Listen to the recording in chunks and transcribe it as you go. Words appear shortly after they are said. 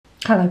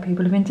Hello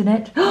people of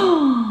internet.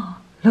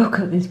 Look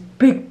at this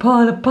big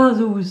pile of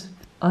puzzles.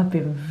 I've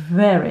been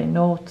very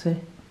naughty.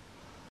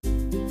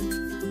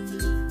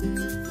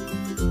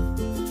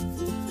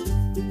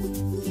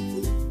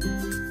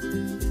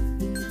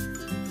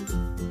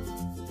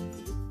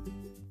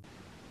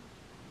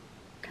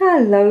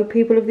 Hello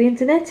people of the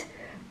internet.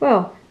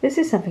 Well, this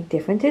is something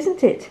different,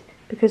 isn't it?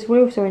 Because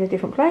we're also in a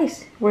different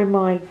place. We're in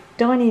my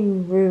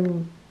dining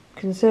room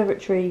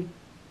conservatory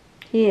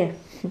here,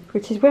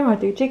 which is where I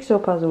do jigsaw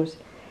puzzles.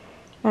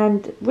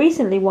 And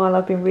recently, while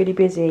I've been really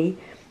busy,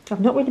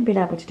 I've not really been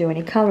able to do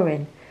any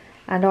colouring,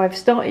 and I've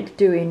started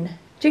doing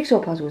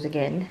jigsaw puzzles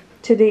again,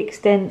 to the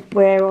extent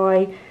where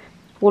I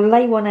will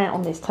lay one out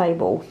on this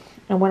table,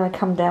 and when I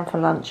come down for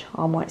lunch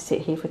I might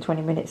sit here for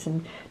 20 minutes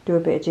and do a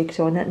bit of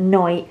jigsaw, and at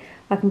night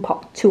I can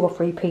pop 2 or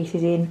 3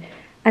 pieces in,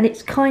 and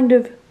it's kind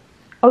of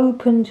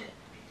opened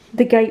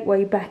the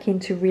gateway back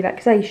into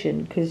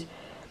relaxation, because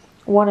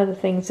one of the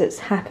things that's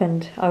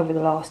happened over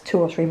the last 2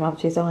 or 3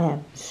 months is I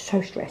am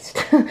so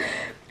stressed.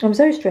 I'm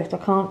so stressed I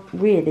can't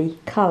really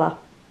colour.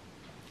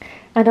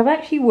 And I've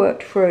actually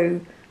worked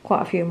through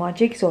quite a few of my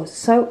jigsaws,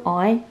 so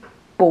I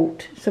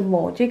bought some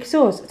more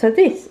jigsaws. So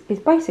this is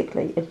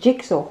basically a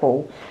jigsaw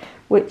haul,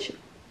 which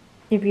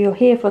if you're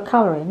here for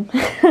colouring,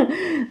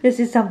 this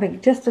is something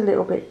just a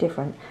little bit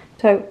different.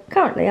 So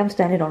currently I'm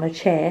standing on a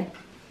chair.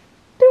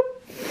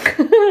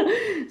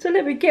 So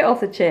let me get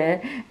off the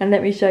chair and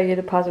let me show you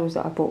the puzzles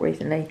that I bought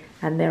recently,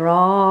 and there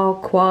are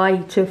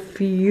quite a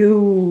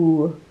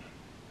few.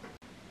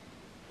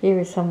 Here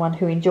is someone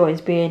who enjoys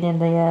being in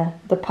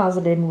the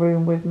puzzling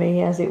room with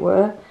me, as it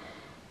were.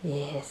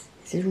 Yes,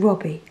 this is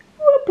Robbie.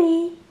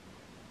 Robbie!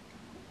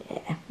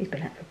 Yeah, he's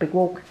been out for a big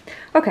walk.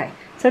 Okay,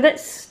 so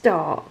let's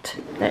start.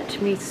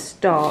 Let me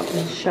start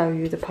and show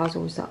you the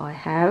puzzles that I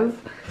have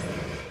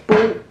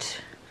bought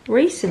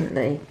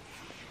recently.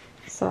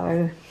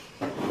 So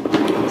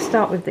let's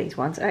start with these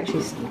ones.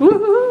 Actually,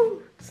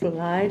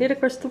 slide it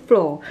across the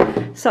floor.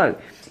 So,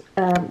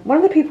 one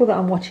of the people that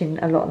I'm watching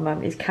a lot at the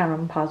moment is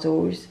Karen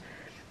Puzzles,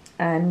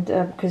 and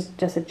because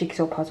just a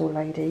jigsaw puzzle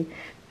lady,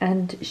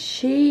 and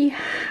she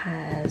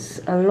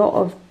has a lot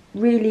of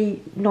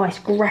really nice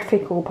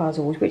graphical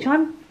puzzles, which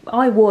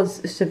I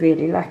was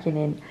severely lacking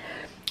in.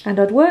 And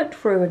I'd worked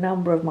through a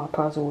number of my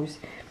puzzles,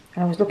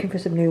 and I was looking for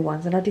some new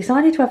ones, and I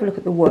decided to have a look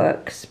at the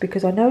works,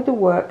 because I know the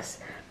works.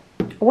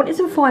 I wanted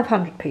some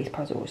 500-piece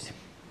puzzles.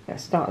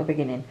 Let's start at the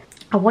beginning.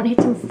 I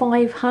wanted some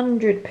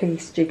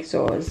 500-piece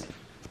jigsaws,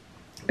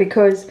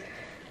 because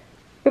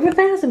with a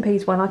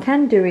 1,000-piece one I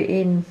can do it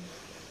in,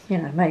 you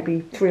know,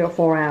 maybe 3 or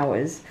 4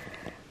 hours.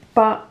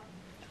 But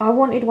I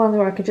wanted one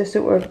where I could just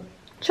sort of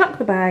chuck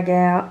the bag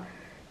out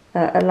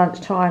at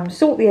lunchtime,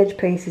 sort the edge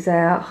pieces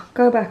out,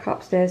 go back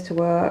upstairs to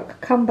work,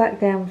 come back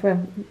down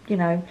from, you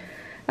know,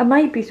 and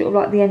maybe sort of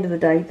like the end of the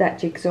day that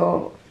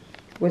jigsaw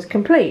was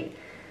complete.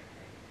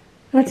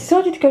 And I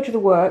decided to go to the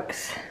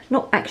works,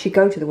 not actually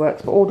go to the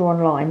works, but order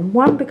online.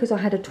 1, because I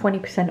had a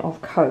 20% off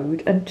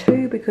code, and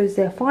 2, because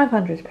their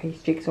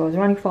 500-piece jigsaws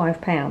are only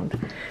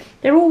 £5.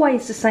 They're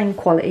always the same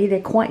quality, they're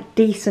quite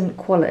decent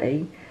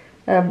quality.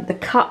 The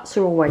cuts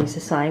are always the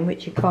same,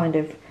 which you kind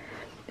of,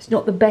 it's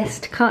not the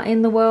best cut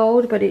in the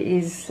world, but it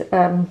is,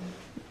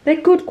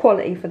 they're good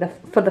quality for the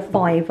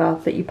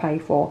 £5 that you pay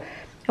for.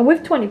 And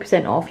with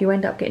 20% off, you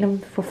end up getting them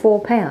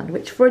for £4,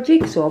 which for a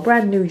jigsaw, a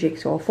brand new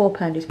jigsaw,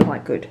 £4 is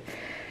quite good.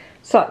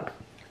 So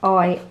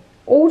I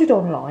ordered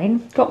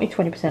online, got me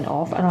 20%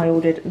 off, and I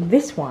ordered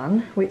this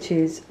one, which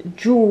is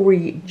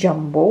Jewelry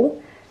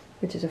Jumble,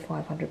 which is a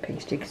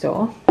 500-piece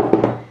jigsaw.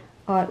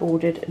 I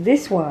ordered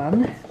this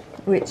one,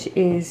 which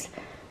is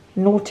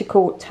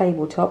Nautical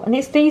Tabletop, and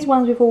it's these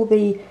ones with all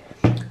the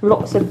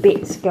lots of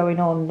bits going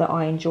on that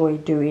I enjoy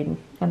doing,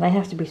 and they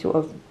have to be sort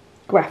of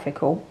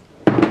graphical.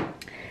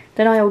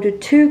 Then I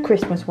ordered 2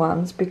 Christmas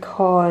ones,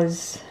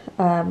 because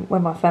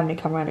when my family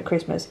come around at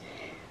Christmas,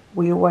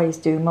 we always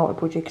do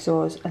multiple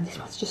jigsaws, and this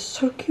one's just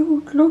so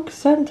cute. Look,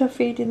 Santa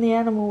feeding the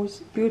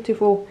animals,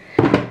 beautiful.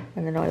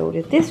 And then I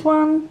ordered this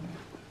one,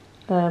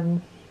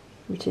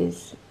 which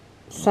is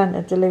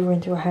Santa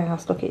delivering to a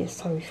house. Look, it is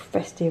so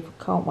festive.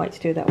 Can't wait to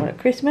do that one at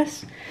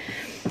Christmas.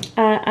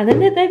 And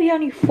then they're the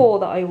only 4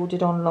 that I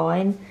ordered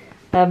online.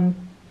 And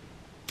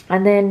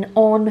then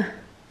on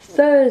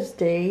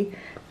Thursday,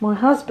 my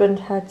husband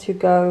had to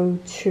go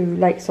to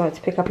Lakeside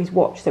to pick up his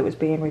watch that was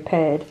being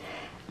repaired.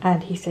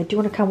 And he said, do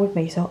you want to come with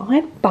me? So I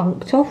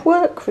bunked off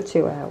work for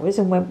 2 hours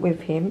and went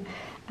with him.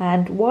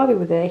 And while we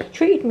were there, he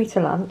treated me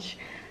to lunch.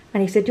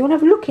 And he said, do you want to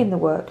have a look in the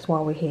works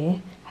while we're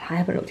here? I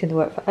haven't looked in the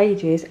work for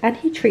ages. And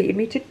he treated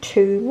me to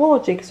 2 more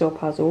jigsaw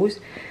puzzles.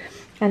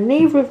 And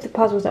neither of the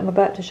puzzles that I'm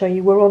about to show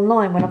you were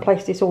online when I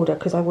placed this order,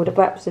 because I would have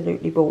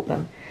absolutely bought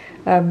them.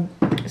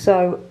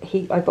 So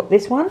I got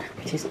this one,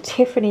 which is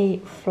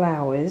Tiffany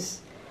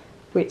Flowers,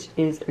 which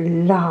is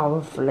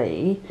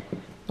lovely.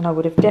 And I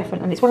would have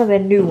definitely, and it's one of their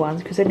new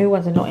ones, because their new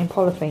ones are not in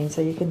polythene,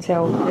 so you can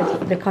tell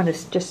they're kind of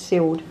just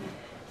sealed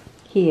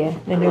here,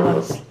 the new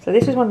ones. So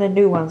this was one of their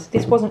new ones.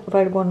 This wasn't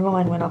available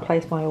online when I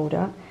placed my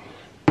order.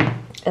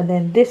 And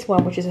then this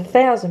one, which is a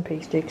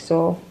 1,000-piece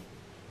jigsaw,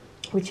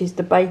 which is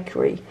the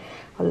bakery.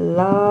 I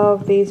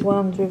love these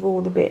ones with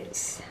all the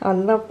bits. I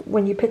love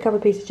when you pick up a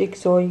piece of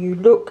jigsaw, you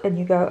look and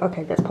you go,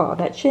 okay, that's part of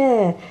that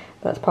chair,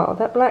 that's part of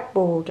that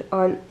blackboard.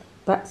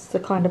 That's the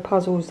kind of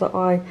puzzles that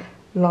I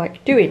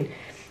like doing.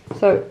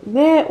 So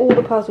they're all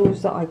the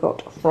puzzles that I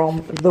got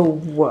from the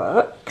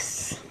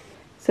works.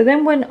 So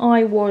then when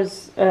I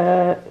was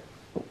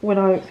when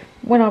I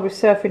was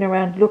surfing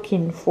around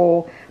looking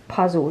for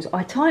puzzles,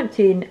 I typed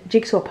in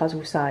jigsaw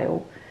puzzle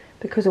sale,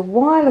 because a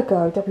while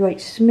ago WH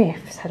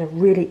Smith's had a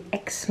really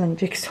excellent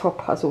jigsaw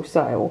puzzle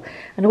sale,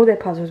 and all their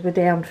puzzles were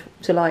down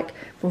to like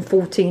from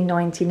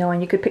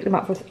 $14.99. You could pick them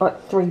up for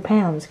like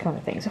 £3 kind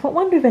of thing. So I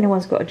wonder if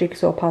anyone's got a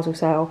jigsaw puzzle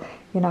sale,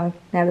 you know,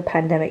 now the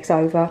pandemic's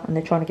over and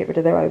they're trying to get rid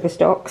of their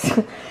overstocks.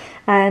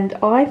 And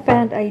I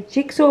found a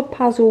jigsaw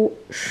puzzle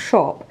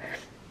shop.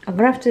 I'm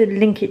gonna have to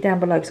link it down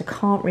below because I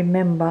can't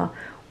remember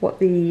what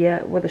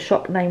the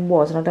shop name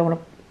was, and I don't want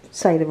to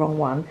say the wrong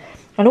one.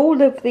 And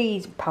all of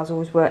these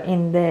puzzles were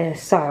in their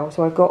sale,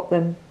 so I got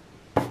them,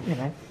 you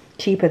know,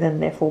 cheaper than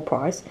their full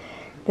price.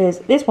 There's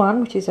this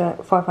one, which is a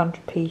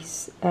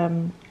 500-piece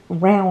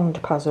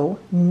round puzzle.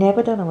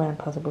 Never done a round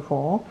puzzle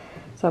before,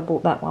 so I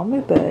bought that one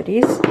with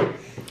birdies.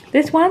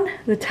 This one,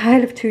 the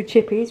Tale of Two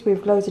Chippies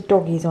with loads of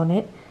doggies on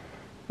it,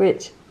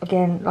 which,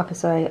 again, like I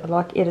say, I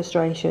like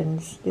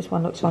illustrations. This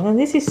one looks fun. And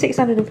this is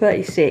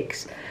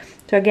 636.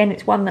 So again,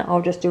 it's one that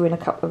I'll just do in a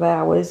couple of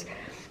hours.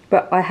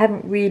 But I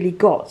haven't really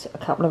got a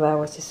couple of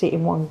hours to sit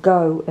in one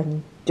go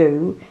and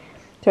do.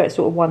 So it's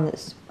sort of one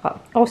that's,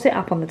 I'll sit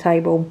up on the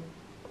table,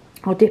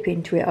 I'll dip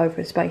into it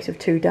over a space of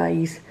 2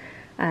 days,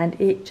 and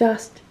it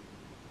just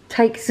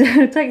takes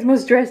takes my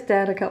stress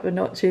down a couple of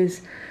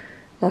notches,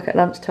 like at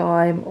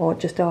lunchtime or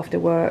just after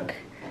work.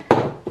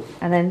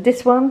 And then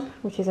this one,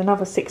 which is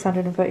another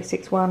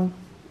 636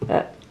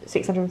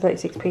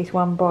 piece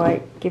one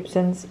by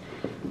Gibson's,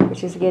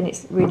 which is, again,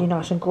 it's really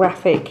nice and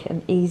graphic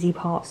and easy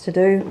parts to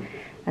do.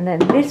 And then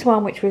this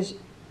one, which was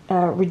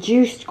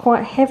reduced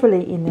quite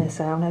heavily in their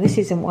sale. Now this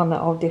isn't one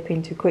that I'll dip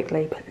into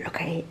quickly, but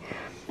look at it.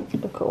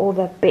 Look at all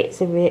the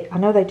bits of it. I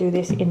know they do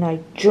this in a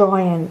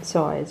giant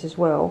size as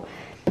well.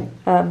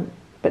 But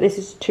this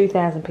is a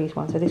 2,000 piece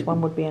one, so this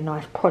one would be a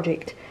nice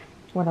project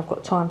when I've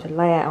got time to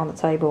lay out on the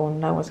table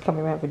and no one's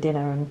coming around for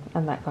dinner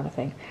and that kind of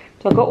thing.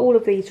 So I got all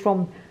of these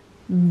from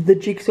the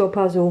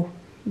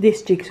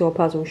this jigsaw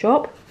puzzle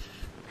shop.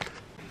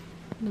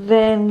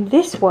 Then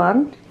this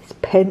one is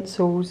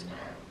pencils.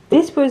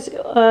 This was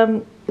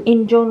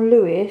in John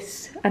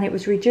Lewis, and it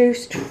was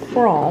reduced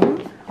from,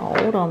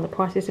 hold on, the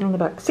price is on the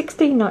back,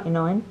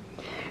 $16.99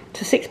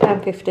 to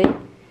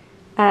 £6.50.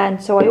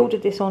 And so I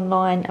ordered this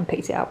online and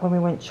picked it up when we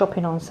went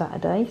shopping on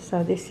Saturday.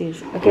 So this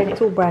is, again, it's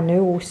all brand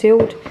new, all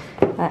sealed,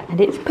 and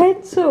it's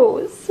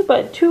pencils.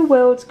 But Two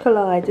Worlds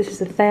Collide. This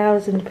is a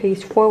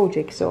 1,000-piece foil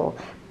jigsaw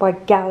by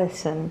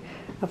Gallison.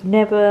 I've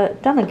never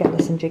done a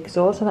Gallison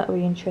jigsaw, so that would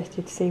be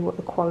interested to see what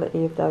the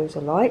quality of those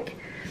are like.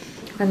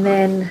 And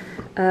then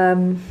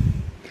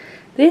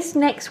this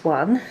next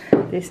one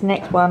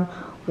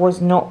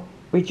was not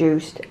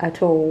reduced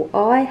at all.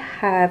 I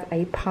have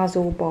a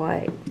puzzle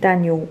by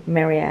Daniel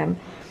Merriam.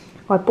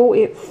 I bought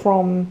it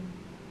from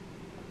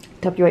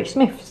WH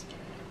Smith's.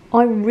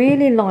 I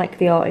really like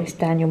the artist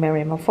Daniel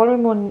Merriam. I follow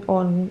him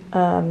on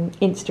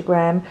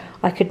Instagram.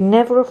 I could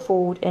never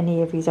afford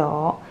any of his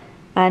art,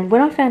 and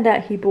when I found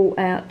out he brought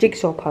out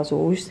jigsaw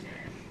puzzles,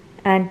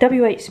 and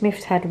WH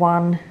Smith's had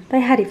one,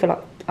 they had it for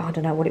like, I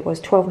don't know what it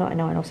was,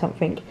 $12.99 or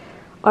something.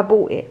 I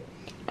bought it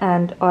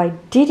and I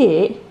did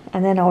it,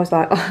 and then I was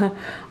like,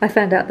 I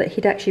found out that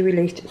he'd actually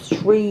released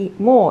 3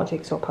 more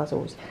jigsaw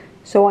puzzles.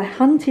 So I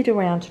hunted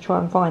around to try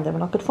and find them,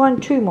 and I could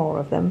find 2 more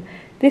of them.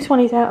 This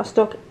one is out of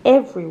stock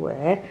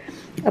everywhere,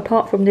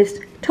 apart from this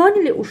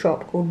tiny little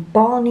shop called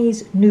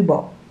Barney's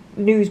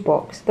News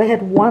Box. They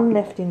had 1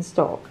 left in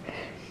stock.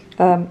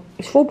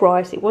 It's full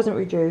price, it wasn't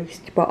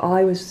reduced, but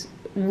I was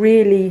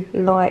really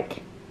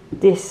like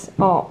this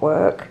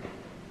artwork.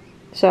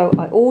 So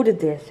I ordered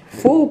this,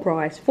 full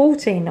price,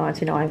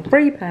 $14.99,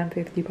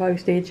 £3.50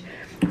 postage,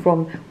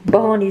 from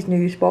Barney's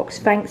News Box.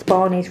 Thanks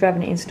Barney's for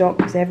having it in stock,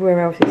 because everywhere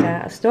else is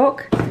out of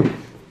stock.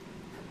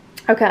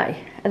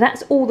 Okay, and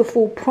that's all the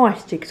full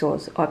price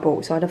jigsaws I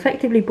bought. So I'd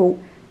effectively bought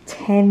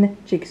 10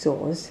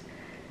 jigsaws,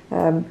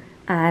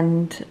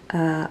 and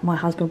my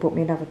husband bought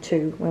me another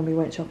 2 when we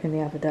went shopping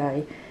the other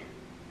day.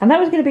 And that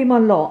was going to be my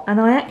lot.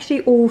 And I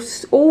actually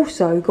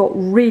also got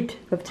rid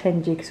of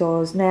 10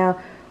 jigsaws.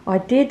 Now, I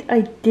did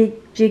a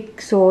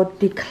jigsaw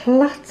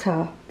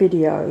declutter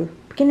video,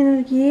 beginning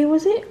of the year,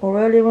 was it? Or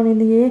earlier on in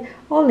the year?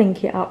 I'll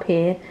link it up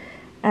here.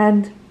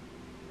 And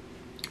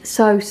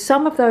so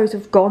some of those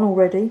have gone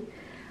already.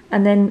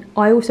 And then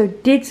I also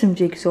did some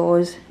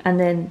jigsaws, and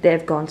then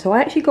they've gone. So I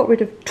actually got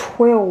rid of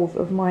 12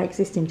 of my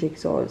existing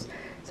jigsaws.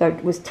 So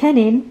it was 10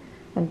 in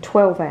and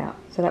 12 out.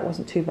 So that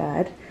wasn't too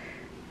bad.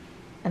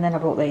 And then I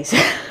bought these.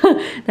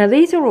 Now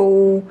these are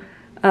all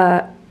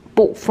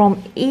bought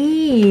from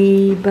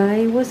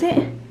eBay, was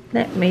it?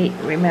 Let me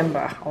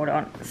remember. Hold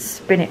on,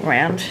 spin it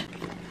round.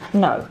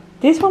 No,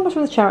 this one was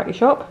from the charity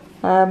shop.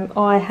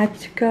 I had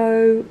to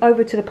go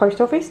over to the post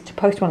office to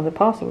post one of the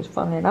parcels,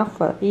 funnily enough,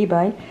 for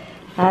eBay.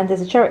 And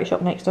there's a charity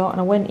shop next door, and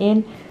I went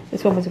in.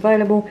 This one was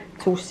available.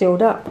 It's all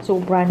sealed up. It's all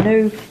brand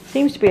new.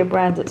 Seems to be a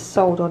brand that's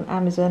sold on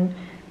Amazon.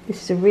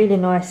 This is a really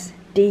nice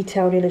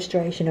detailed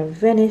illustration of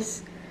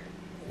Venice.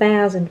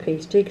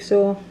 1,000-piece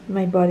jigsaw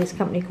made by this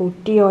company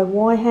called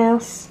DIY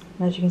House.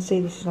 As you can see,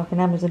 this is like an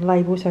Amazon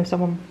label, so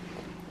someone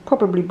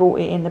probably bought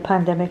it in the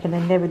pandemic and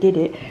they never did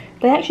it.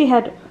 They actually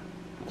had,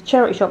 the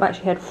charity shop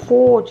actually had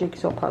 4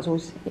 jigsaw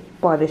puzzles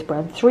by this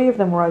brand. 3 of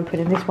them were open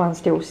and this one's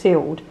still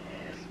sealed.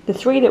 The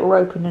 3 that were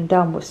open and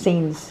done were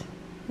scenes,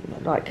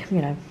 like,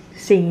 you know,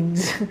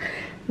 scenes,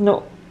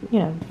 not, you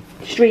know,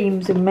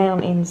 streams and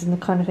mountains and the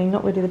kind of thing,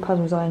 not really the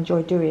puzzles I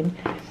enjoy doing.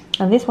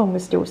 And this one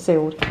was still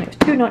sealed. It was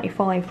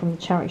 $2.95 from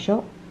the charity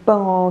shop.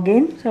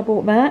 Bargain, so I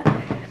bought that.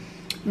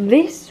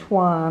 This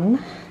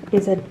one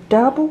is a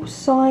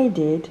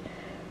double-sided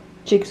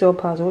jigsaw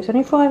puzzle. It's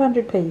only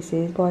 500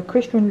 pieces by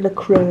Christian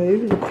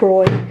Lacroix.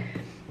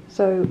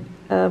 So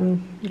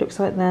it looks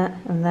like that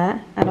and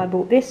that. And I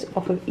bought this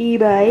off of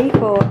eBay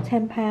for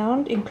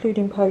 £10,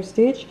 including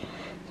postage.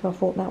 So I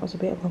thought that was a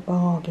bit of a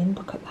bargain.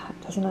 Look at that.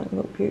 Doesn't that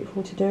look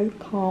beautiful to do?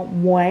 Can't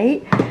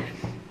wait.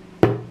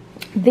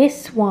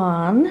 This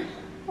one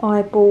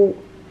I bought.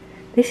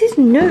 This is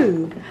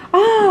new.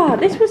 Ah,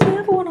 this was the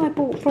other one I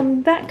bought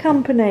from that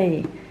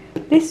company.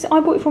 This I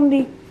bought it from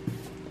the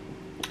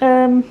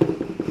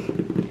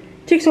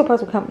Jigsaw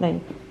Puzzle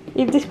Company.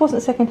 This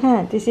wasn't second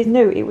hand. This is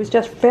new. It was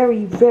just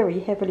very, very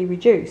heavily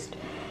reduced.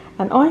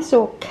 And I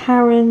saw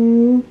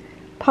Karen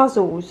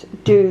Puzzles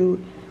do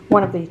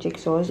one of these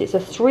jigsaws. It's a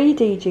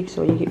 3D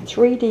jigsaw. You get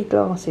 3D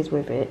glasses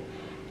with it.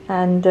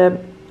 And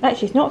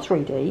actually, it's not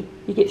 3D.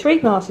 You get 3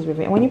 glasses with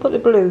it. And when you put the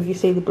blue, you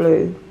see the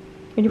blue.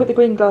 When you put the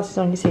green glasses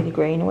on, you see the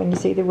green. And when you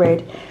see the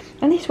red.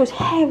 And this was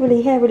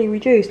heavily, heavily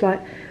reduced. Like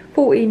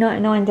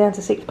 $14.99 down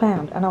to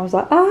 £6. And I was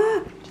like,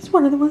 ah, just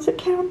one of the ones that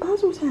Karen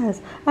Puzzles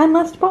has. I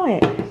must buy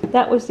it.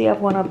 That was the other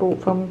one I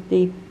bought from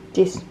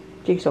this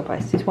jigsaw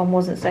place. This one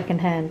wasn't second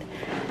hand.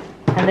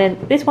 And then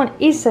this one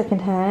is second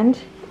hand.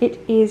 It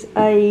is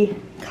a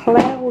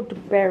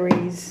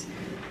Cloudberries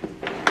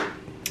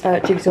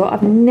jigsaw.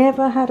 I've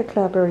never had a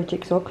Cloudberry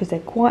jigsaw because they're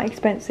quite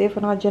expensive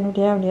and I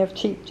generally only have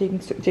cheap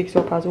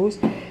jigsaw puzzles.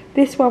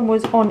 This one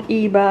was on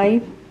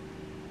eBay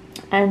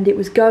and it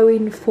was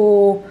going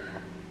for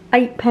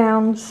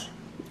 £8,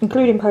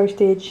 including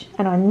postage,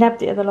 and I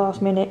nabbed it at the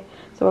last minute,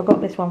 so I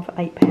got this one for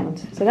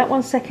 £8. So that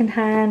one's second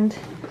hand.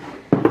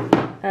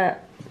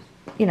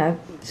 You know,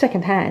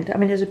 second hand. I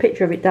mean, there's a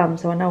picture of it done,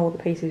 so I know all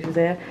the pieces were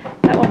there.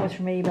 That one was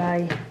from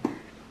eBay.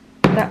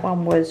 That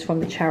one was from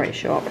the charity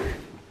shop.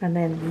 And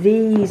then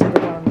these are the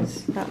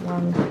ones. That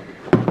one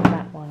and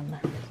that one.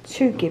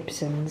 2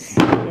 Gibsons.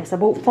 Yes, I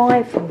bought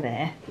 5 from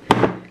there.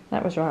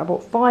 That was right. I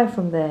bought 5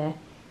 from there.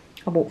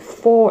 I bought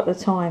 4 at the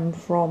time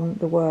from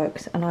the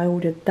works, and I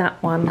ordered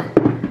that one.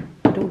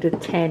 I'd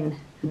ordered 10,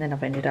 and then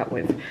I've ended up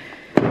with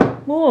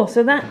more.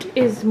 So that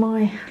is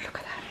my, look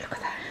at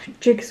that,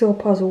 jigsaw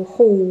puzzle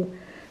haul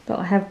that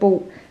I have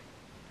bought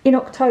in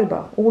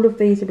October. All of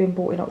these have been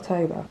bought in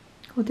October.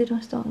 Or did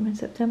I start them in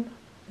September?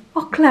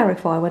 I'll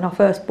clarify when I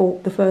first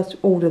bought the first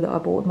order that I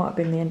bought. It might have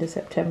been the end of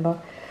September.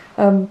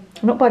 I'm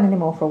not buying any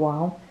more for a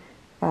while.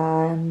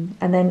 And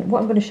then what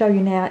I'm going to show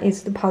you now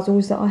is the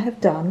puzzles that I have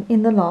done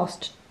in the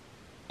last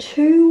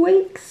 2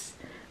 weeks.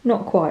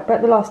 Not quite,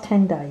 but the last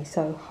 10 days.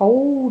 So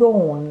hold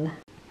on.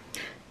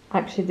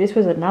 Actually, this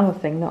was another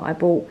thing that I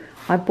bought.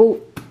 I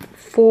bought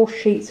 4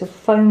 sheets of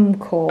foam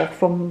core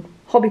from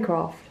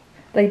Hobbycraft.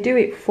 They do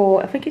it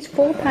for, I think it's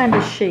 £4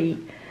 a sheet,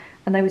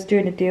 and they was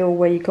doing a deal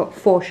where you got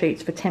 4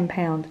 sheets for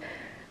 £10.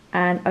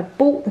 And I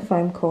bought the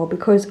foam core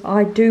because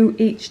I do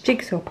each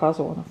jigsaw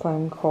puzzle on a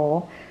foam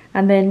core,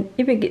 and then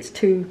if it gets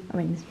too, I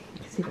mean,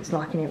 you can see what it's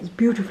like in it. It's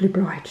beautifully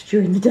bright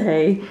during the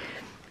day,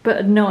 but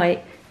at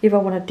night, if I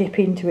want to dip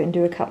into it and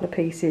do a couple of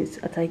pieces,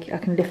 I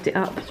can lift it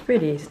up. It's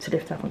really easy to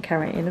lift up and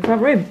carry it in the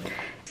front room.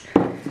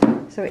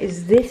 So it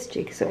is this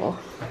jigsaw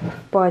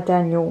by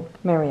Daniel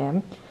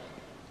Merriam.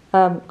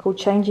 Called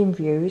Changing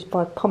Views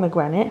by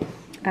Pomegranate,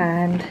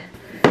 and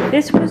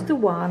this was the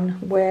one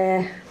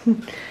where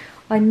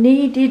I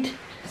needed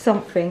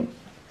something,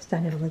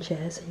 standing on the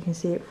chair so you can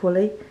see it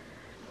fully.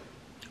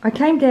 I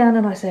came down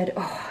and I said,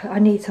 oh, I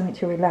need something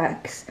to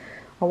relax.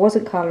 I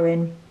wasn't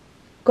colouring,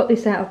 got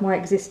this out of my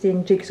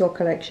existing jigsaw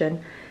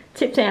collection,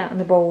 tipped it out on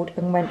the board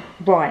and went,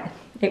 right,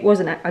 it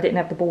wasn't, I didn't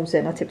have the balls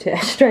then, I tipped it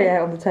straight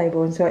out on the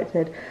table, and so it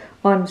said,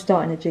 I'm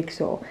starting a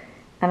jigsaw.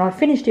 And I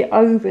finished it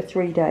over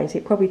 3 days.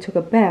 It probably took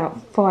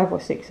about 5 or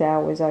 6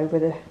 hours over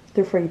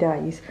the 3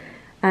 days.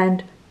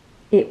 And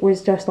it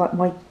was just like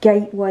my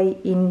gateway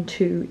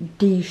into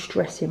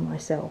de-stressing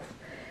myself.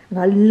 And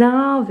I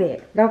love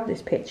it. Love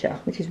this picture,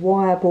 which is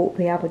why I bought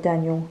the other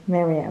Daniel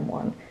Merriam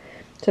one.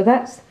 So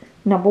that's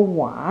number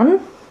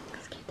 1.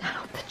 Let's get down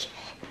off the chair.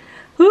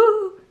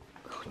 Ooh,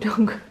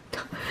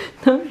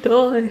 don't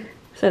die.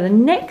 So the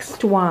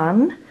next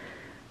one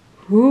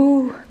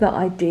that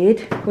I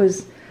did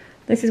was,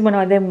 this is when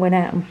I then went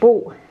out and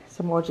bought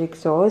some more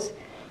jigsaws.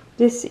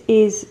 This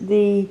is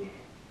the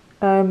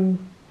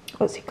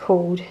what's it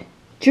called?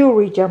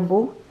 Jewellery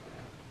Jumble.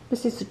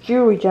 This is the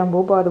Jewellery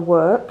Jumble by The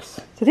Works.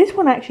 So this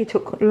one actually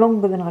took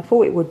longer than I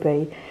thought it would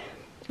be.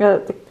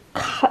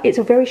 It's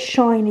a very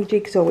shiny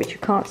jigsaw, which you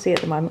can't see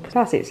at the moment,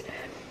 because it's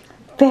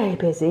very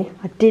busy.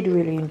 I did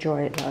really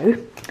enjoy it though.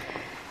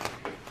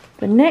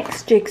 The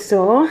next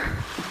jigsaw,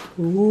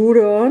 hold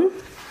on.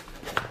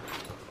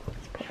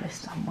 Let's put this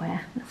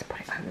somewhere. Let's put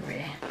it over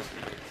here.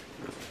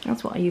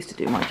 That's what I used to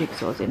do my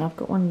jigsaws in. I've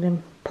got one of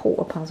them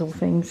porter puzzle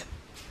things.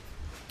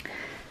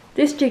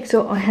 This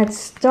jigsaw I had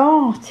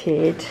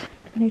started.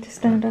 I need to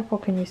stand up, or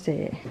can you see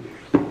it?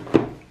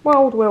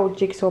 Wild World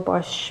Jigsaw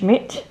by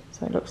Schmidt.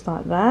 So it looks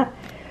like that.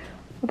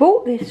 I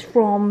bought this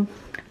from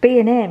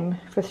B&M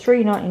for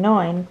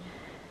 $3.99.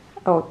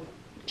 Oh,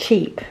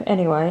 cheap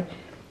anyway.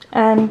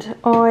 And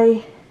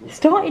I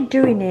started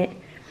doing it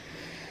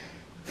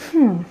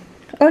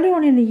early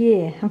on in the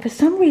year, and for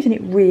some reason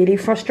it really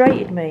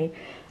frustrated me,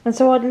 and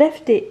so I'd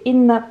left it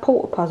in that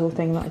porter puzzle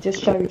thing that I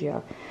just showed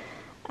you.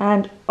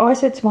 And I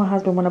said to my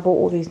husband when I bought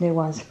all these new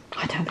ones,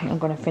 I don't think I'm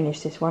going to finish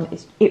this one.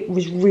 It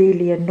was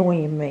really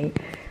annoying me.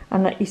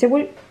 And he said,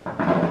 well,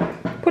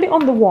 put it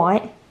on the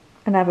white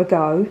and have a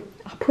go.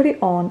 I put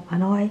it on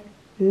and I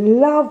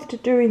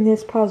loved doing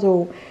this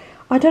puzzle.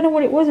 I don't know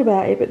what it was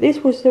about it, but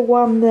this was the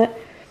one that,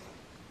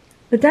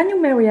 the Daniel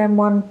Marianne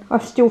one, I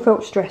still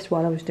felt stressed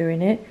while I was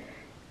doing it.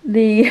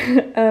 The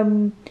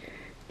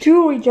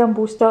Jewellery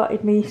Jumble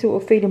started me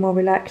sort of feeling more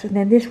relaxed, and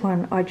then this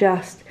one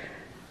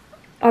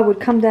I would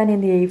come down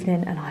in the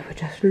evening and I would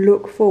just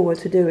look forward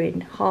to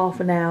doing half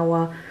an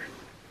hour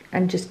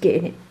and just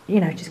getting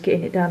it, just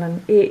getting it done.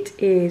 And it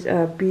is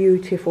a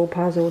beautiful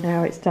puzzle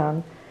now it's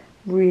done.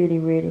 Really,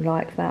 really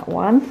like that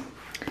one.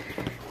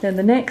 Then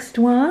the next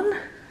one.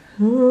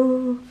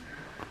 Trying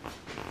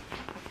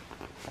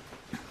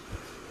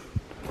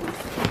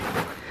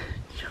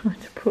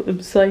to put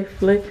them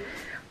safely.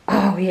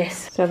 Oh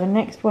yes. So the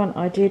next one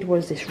I did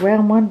was this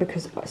round one,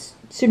 because as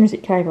soon as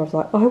it came I was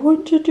like, I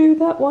want to do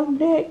that one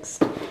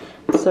next.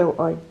 So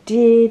I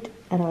did,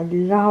 and I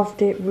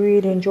loved it,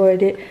 really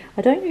enjoyed it.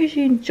 I don't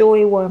usually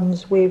enjoy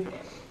ones with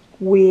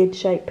weird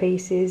shaped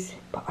pieces,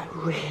 but I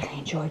really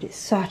enjoyed it.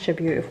 Such a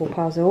beautiful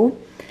puzzle.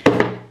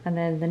 And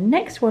then the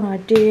next one I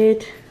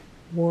did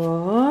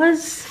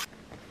was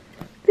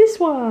this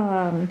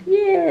one,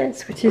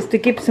 yes, which is the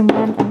Gibson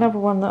one, another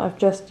one that I've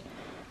just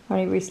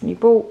only recently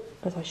bought,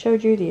 as I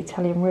showed you, the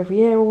Italian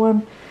Riviera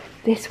one.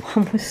 This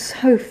one was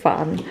so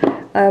fun.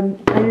 I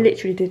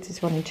literally did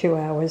this one in 2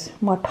 hours.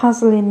 My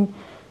puzzling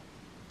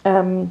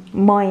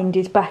mind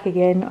is back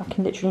again. I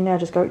can literally now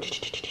just go,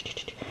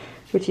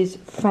 which is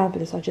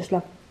fabulous. I just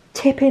love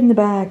tipping the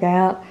bag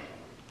out,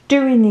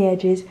 doing the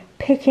edges,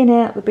 picking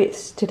out the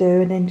bits to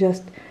do, and then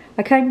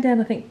I came down,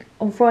 I think,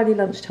 on Friday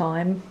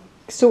lunchtime,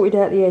 sorted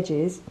out the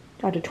edges.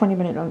 I had a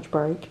 20-minute lunch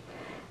break,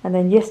 and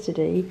then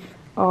yesterday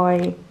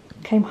I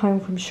came home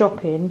from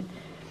shopping,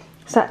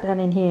 sat down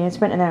in here,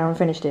 spent an hour and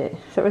finished it.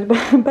 So it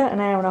was about an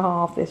hour and a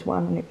half, this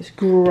one, and it was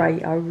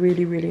great. I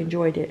really, really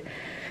enjoyed it.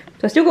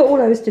 So I still got all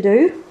those to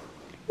do,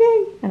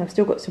 yay! And I've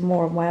still got some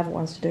more of my other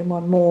ones to do, my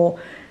more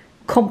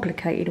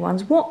complicated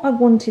ones. What I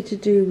wanted to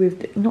do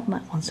with, not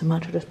that one so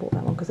much, I just bought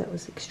that one because that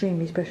was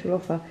extremely special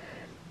offer.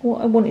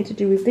 What I wanted to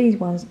do with these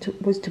ones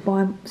was to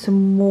buy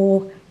some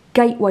more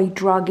gateway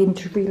drug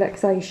into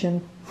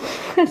relaxation.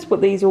 That's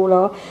what these all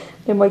are.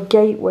 They're my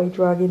gateway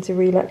drug into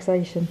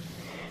relaxation.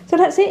 So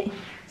that's it.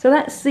 So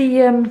that's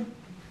the,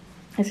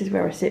 this is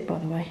where I sit, by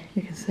the way.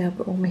 You can see I've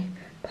got all my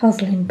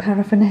puzzling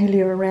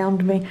paraphernalia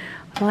around me.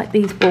 I like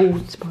these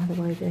boards, by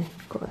the way.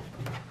 They've got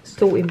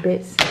sorting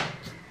bits.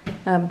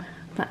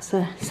 That's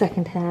a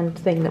second-hand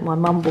thing that my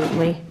mum bought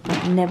me.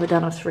 I've never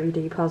done a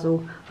 3D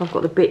puzzle. I've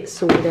got the bits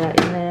sorted out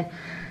in there.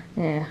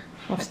 Yeah,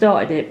 I've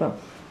started it, but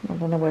I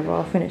don't know whether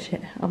I'll finish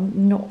it.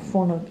 I'm not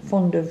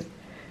fond of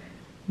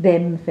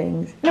them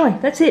things. Anyway,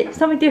 that's it.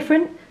 Something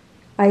different.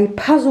 A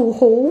puzzle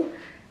haul.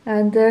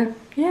 And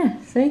yeah,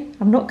 see,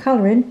 I'm not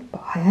colouring,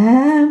 but I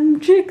am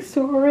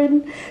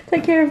jigsawing.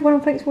 Take care everyone,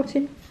 and thanks for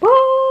watching.